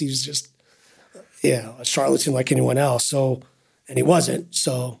 or else he was just a charlatan like anyone else. So, and he wasn't.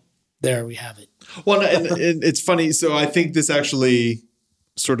 So there we have it. Well, and it's funny. So I think this actually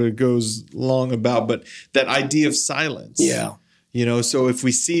sort of goes long about, but that idea of silence. Yeah. So if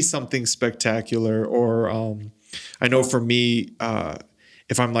we see something spectacular, or I know for me,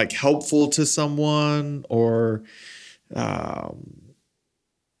 if I'm like helpful to someone or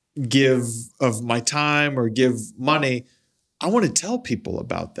give of my time or give money, I want to tell people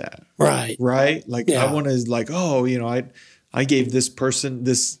about that. Right. Right. Like I want to I gave this person,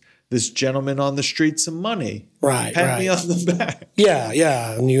 this gentleman on the street some money. Right. Pat me on the back. Yeah.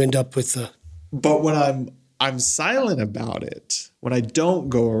 Yeah. And you end up with But when I'm silent about it, when I don't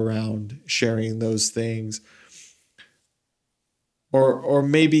go around sharing those things, or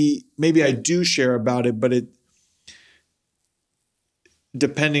maybe I do share about it, but it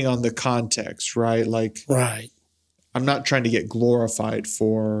depending on the context, right? Like, right. I'm not trying to get glorified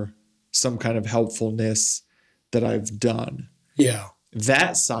for some kind of helpfulness that I've done. Yeah.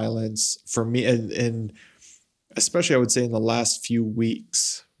 That silence for me, and especially I would say in the last few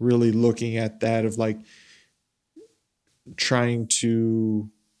weeks, really looking at that of like trying to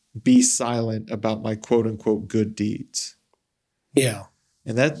be silent about my quote unquote good deeds. Yeah.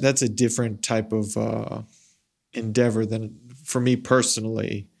 And that's a different type of endeavor than for me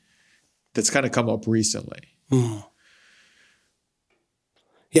personally that's kind of come up recently. Mm.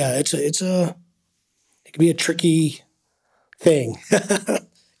 Yeah, it can be a tricky thing. It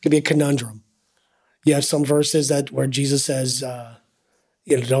could be a conundrum. You have some verses where Jesus says,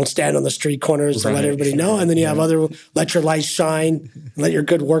 don't stand on the street corners to let everybody know. And then you have other, let your light shine, and let your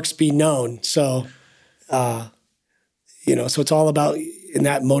good works be known. So, so it's all about in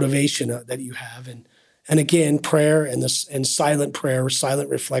that motivation that you have. And again, prayer and silent prayer, silent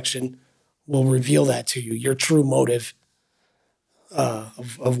reflection will reveal that to you, your true motive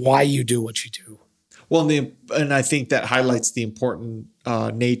of why you do what you do. Well, and I think that highlights the important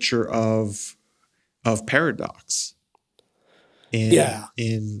nature of paradox.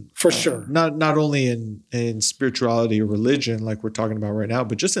 For sure. Not only in spirituality or religion, like we're talking about right now,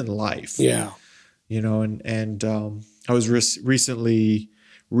 but just in life. Yeah. And I was recently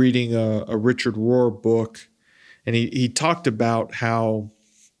reading a Richard Rohr book, and he talked about how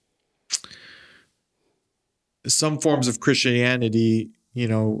some forms of Christianity,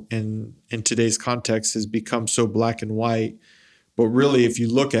 in today's context has become so black and white. But really, if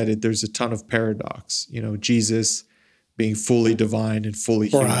you look at it, there's a ton of paradox. Jesus being fully divine and fully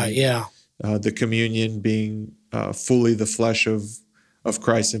human. Right, yeah. The communion being fully the flesh of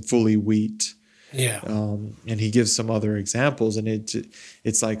Christ and fully wheat. Yeah. And he gives some other examples, and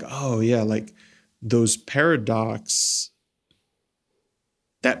it's like, oh yeah, like those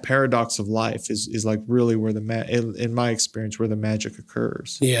that paradox of life is like really where in my experience, where the magic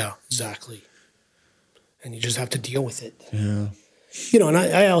occurs. Yeah, exactly. And you just have to deal with it. Yeah. And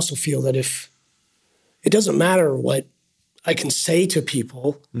I also feel that if it doesn't matter what I can say to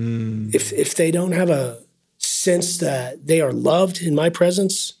people, if they don't have a sense that they are loved in my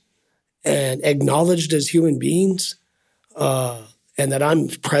presence and acknowledged as human beings, and that I'm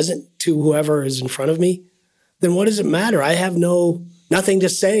present to whoever is in front of me, then what does it matter? I have nothing to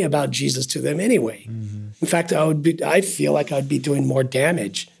say about Jesus to them anyway. Mm-hmm. In fact, I feel like I'd be doing more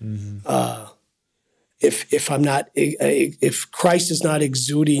damage if Christ is not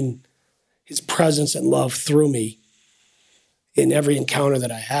exuding his presence and love through me in every encounter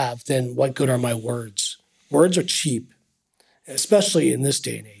that I have. Then what good are my words? Words are cheap, especially in this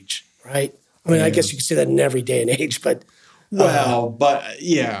day and age, right? I mean, I guess you could say that in every day and age, but in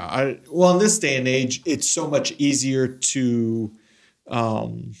this day and age, it's so much easier to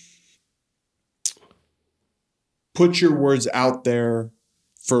put your words out there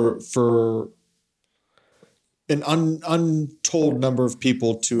for an untold number of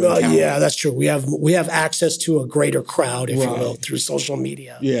people to encounter. Yeah, that's true. We have access to a greater crowd, if you will, through social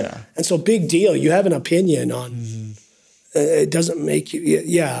media. Yeah. And so big deal. You have an opinion on it doesn't make you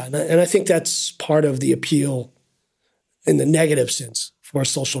and I think that's part of the appeal in the negative sense for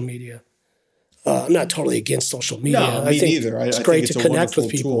social media. I'm not totally against social media. No, me neither. It's great to connect with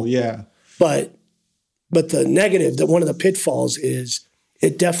people. Tool, yeah. But the negative, one of the pitfalls is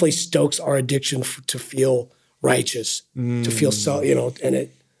it definitely stokes our addiction to feel righteous, to feel so,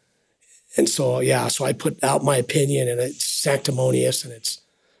 so I put out my opinion, and it's sanctimonious, and it's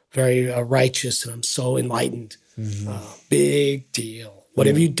very righteous, and I'm so enlightened. Big deal. What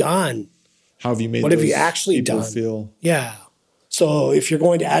have you done? How have you made what have you actually done? Feel? Yeah. So if you're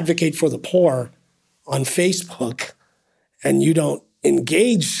going to advocate for the poor on Facebook and you don't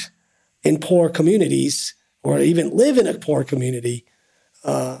engage in poor communities or even live in a poor community,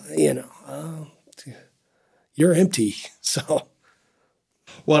 you're empty. So,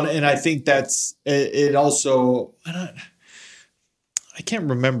 well, and I think that's it. Also, I can't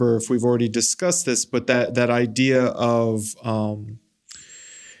remember if we've already discussed this, but that idea of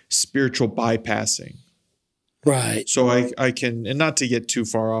spiritual bypassing. Right. So I can, and not to get too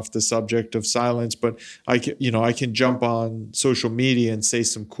far off the subject of silence, but I can jump on social media and say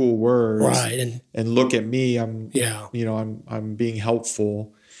some cool words, right, and look at me. I'm being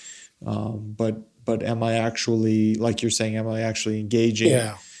helpful, but am I actually, like you're saying, am I actually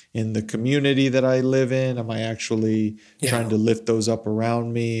engaging in the community that I live in? Am I actually trying to lift those up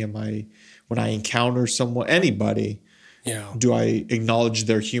around me? Am I, when I encounter anybody, do I acknowledge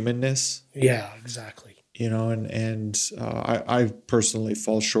their humanness? Yeah, exactly. I personally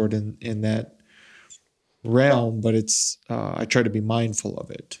fall short in that realm, but it's I try to be mindful of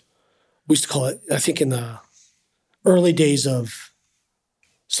it. We used to call it, I think in the early days of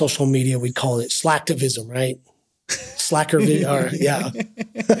social media, we'd call it slacktivism, right?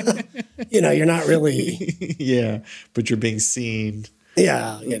 You're not really. Yeah, but you're being seen.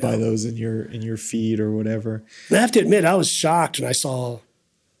 Yeah, by those in your feed or whatever. And I have to admit, I was shocked when I saw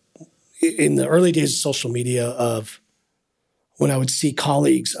in the early days of social media of when I would see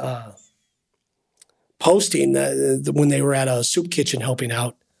colleagues posting when they were at a soup kitchen helping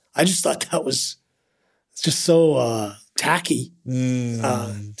out. I just thought that was just so tacky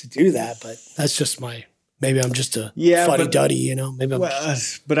to do that, but that's just my maybe I'm just a Yeah, but- fuddy-duddy, you know? Maybe I'm Well,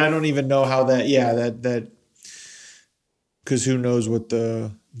 but I don't even know how that. Yeah, that because who knows what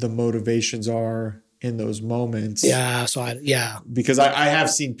the motivations are in those moments. yeah, Because I have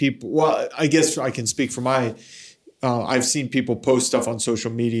seen people. Well, I guess I can speak for my. I've seen people post stuff on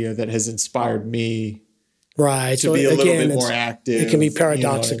social media that has inspired me right. to be a little bit more active. It can be you know what I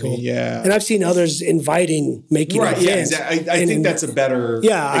paradoxical. mean? Yeah. And I've seen others making Right. Yeah. events. Exactly. I think that's a better.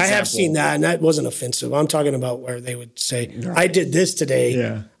 Yeah, I have example. seen that, and that wasn't offensive. I'm talking about where they would say, "I did this today."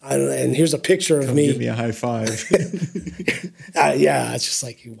 Yeah. And here's a picture of me. Give me a high five. Yeah, it's just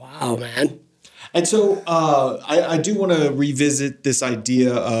like, wow, man. And so I do want to revisit this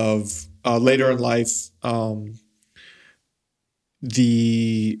idea of later in life,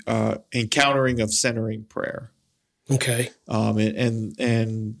 the encountering of centering prayer. Okay. And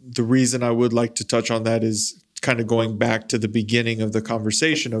the reason I would like to touch on that is kind of going back to the beginning of the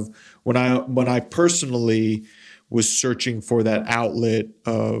conversation of when I personally was searching for that outlet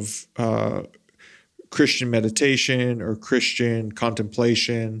of Christian meditation or Christian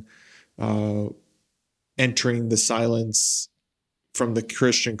contemplation, entering the silence from the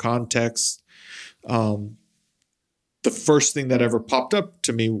Christian context. The first thing that ever popped up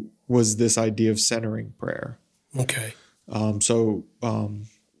to me was this idea of centering prayer. Okay. And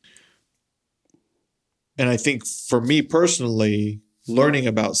I think for me personally, learning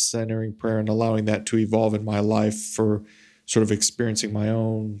about centering prayer and allowing that to evolve in my life for sort of experiencing my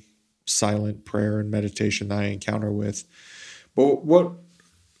own silent prayer and meditation that I encounter with. But what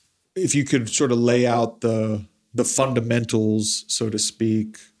if you could sort of lay out the fundamentals, so to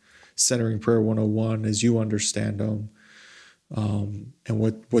speak, centering prayer 101 as you understand them, and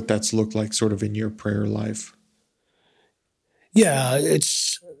what that's looked like sort of in your prayer life? Yeah,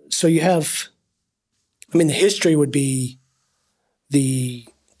 it's so you have. I mean, the history would be the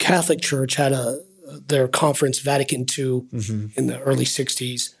Catholic Church had their conference, Vatican II, in the early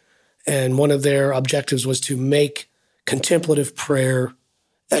 60s. And one of their objectives was to make contemplative prayer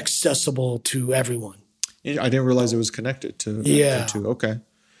accessible to everyone. I didn't realize it was connected to Yeah. to okay.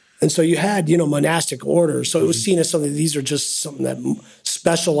 And so you had, monastic orders. So it was seen as something, these are just something that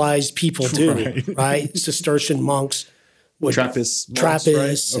specialized people do, right? Cistercian monks would Trappists,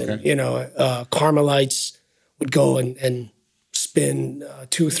 Trappists, right? Okay. and Carmelites would go and spend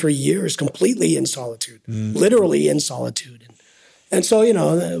 2-3 years completely in solitude, literally in solitude. And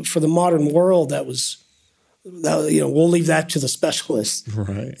so, for the modern world, we'll leave that to the specialists.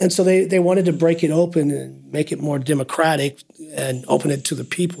 Right. And so they wanted to break it open and make it more democratic and open it to the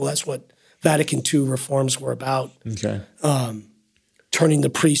people. That's what Vatican II reforms were about. Okay. Turning the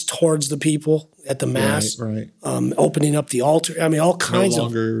priest towards the people at the Mass, Right. Opening up the altar. I mean, all kinds No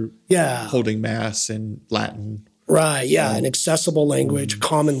longer of holding Mass in Latin. right, yeah, an accessible language,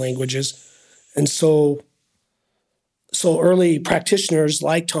 common languages, and so early practitioners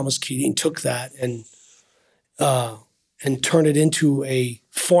like Thomas Keating took that and turned it into a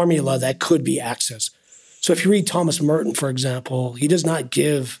formula that could be accessed. So if you read Thomas Merton, for example, he does not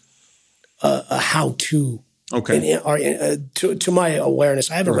give a how-to. Okay. To my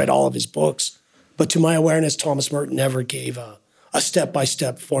awareness, I haven't read all of his books, but to my awareness, Thomas Merton never gave a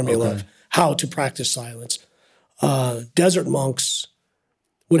step-by-step formula of how to practice silence. Desert monks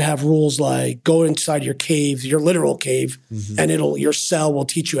would have rules like go inside your cave, your literal cave, and your cell will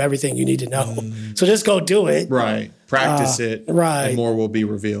teach you everything you need to know. So just go do it. Right. Practice it. Right. And more will be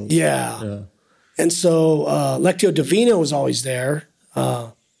revealed. Yeah. And so Lectio Divina was always there.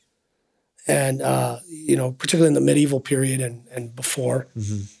 And particularly in the medieval period and before.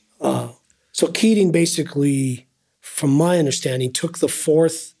 So Keating basically, from my understanding, took the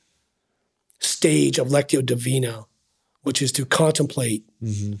fourth stage of Lectio Divina, which is to contemplate,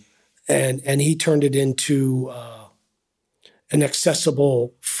 and he turned it into an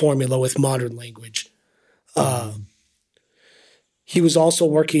accessible formula with modern language. He was also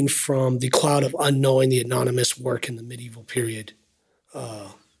working from the cloud of unknowing, the anonymous work in the medieval period,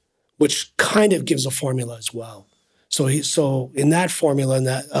 which kind of gives a formula as well. So in that formula, in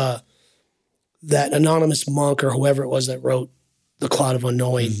that anonymous monk or whoever it was that wrote the Cloud of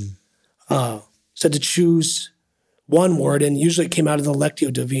Unknowing said to choose one word, and usually it came out of the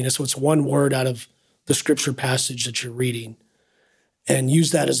Lectio Divina, so it's one word out of the scripture passage that you're reading, and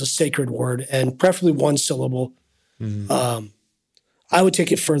use that as a sacred word, and preferably one syllable. I would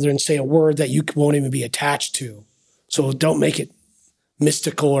take it further and say a word that you won't even be attached to. So don't make it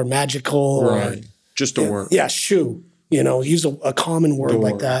mystical or magical. Right. Or, just a word. Yeah, shu. Use a common word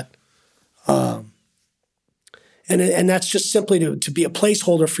like that. And that's just simply to be a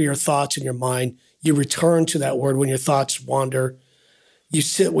placeholder for your thoughts in your mind. You return to that word when your thoughts wander. You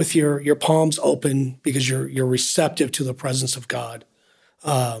sit with your palms open because you're receptive to the presence of God.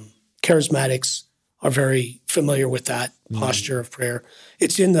 Charismatics are very familiar with that posture of prayer.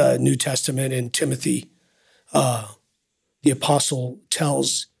 It's in the New Testament in Timothy. The apostle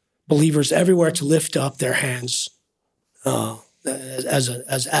tells believers everywhere to lift up their hands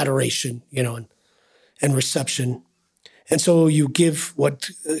as adoration, and reception. And so you give what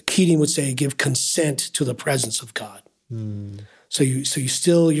Keating would say, give consent to the presence of God. So you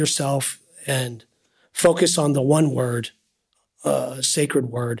still yourself and focus on the one word, sacred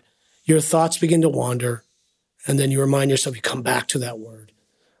word. Your thoughts begin to wander, and then you remind yourself, you come back to that word.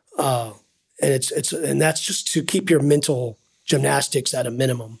 And that's just to keep your mental gymnastics at a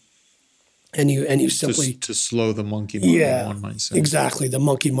minimum. And you simply to slow the monkey mind. One might say. Exactly. The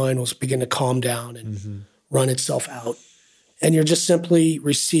monkey mind will begin to calm down and run itself out. And you're just simply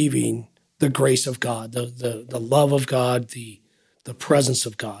receiving the grace of God, the love of God, the presence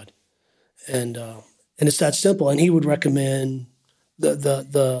of God. And it's that simple. And he would recommend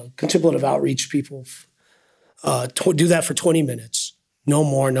the contemplative outreach people do that for 20 minutes, no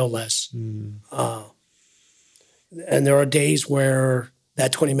more, no less. And there are days where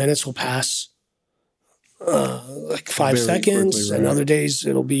that 20 minutes will pass like 5 Very seconds, quickly, right? and other days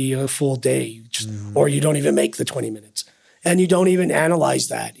it'll be a full day, or you don't even make the 20 minutes. And you don't even analyze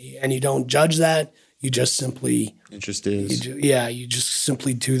that, and you don't judge that. You just simply It just is. you just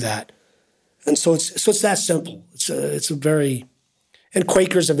simply do that. And so it's that simple. It's a very, and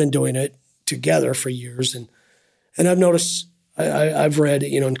Quakers have been doing it together for years, and I've noticed I've read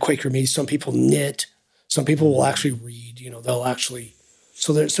in Quaker meetings, some people knit, some people will actually read. They'll actually,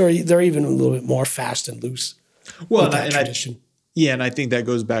 so they're even a little bit more fast and loose. Well, with that tradition. And I think that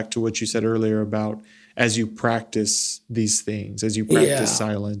goes back to what you said earlier about as you practice these things, as you practice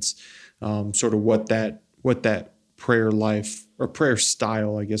silence, sort of what that prayer life or prayer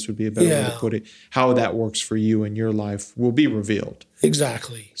style, I guess would be a better way to put it, how that works for you in your life will be revealed.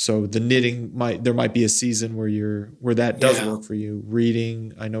 Exactly. So the knitting there might be a season where that does work for you.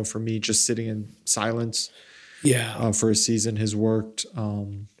 Reading, I know for me, just sitting in silence for a season has worked.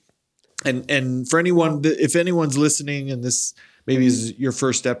 And for anyone, if anyone's listening and this maybe is your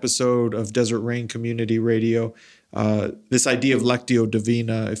first episode of Desert Rain Community Radio, this idea of Lectio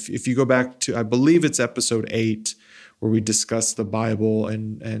Divina, if you go back to, I believe it's episode 8, where we discuss the Bible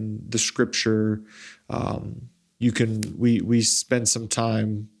and the scripture, we spend some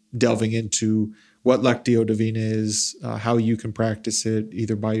time delving into what Lectio Divina is, how you can practice it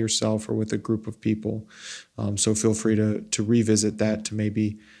either by yourself or with a group of people. So feel free to revisit that to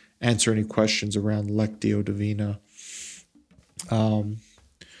maybe answer any questions around Lectio Divina. Well,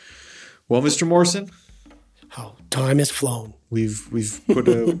 Mr. Morrison, how time has flown. We've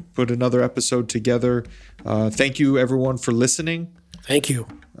put another episode together. Thank you, everyone, for listening. Thank you.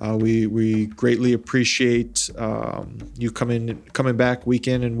 We greatly appreciate you coming back week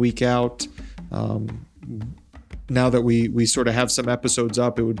in and week out. Now that we sort of have some episodes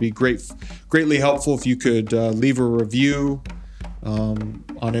up, it would be greatly helpful if you could leave a review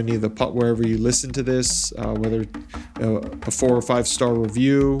on any of the wherever you listen to this, whether a 4 or 5 star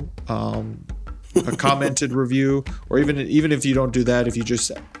review, a commented review, or even if you don't do that, if you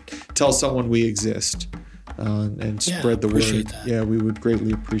just tell someone we exist and spread the word. That. Yeah, we would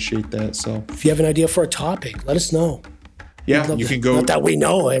greatly appreciate that. So if you have an idea for a topic, let us know. Yeah, you can go. Not that we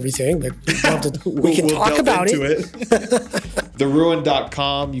know everything, but we can talk about it.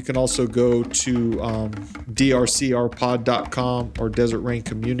 TheRuin.com. You can also go to drcrpod.com or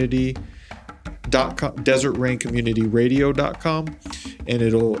DesertRainCommunityRadio.com, and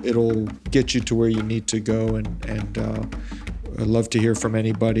it'll get you to where you need to go. And I'd love to hear from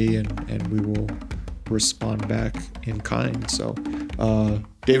anybody, and we will respond back in kind. So,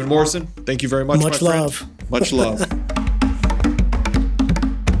 David Morrison, thank you very much. Much love. Much love.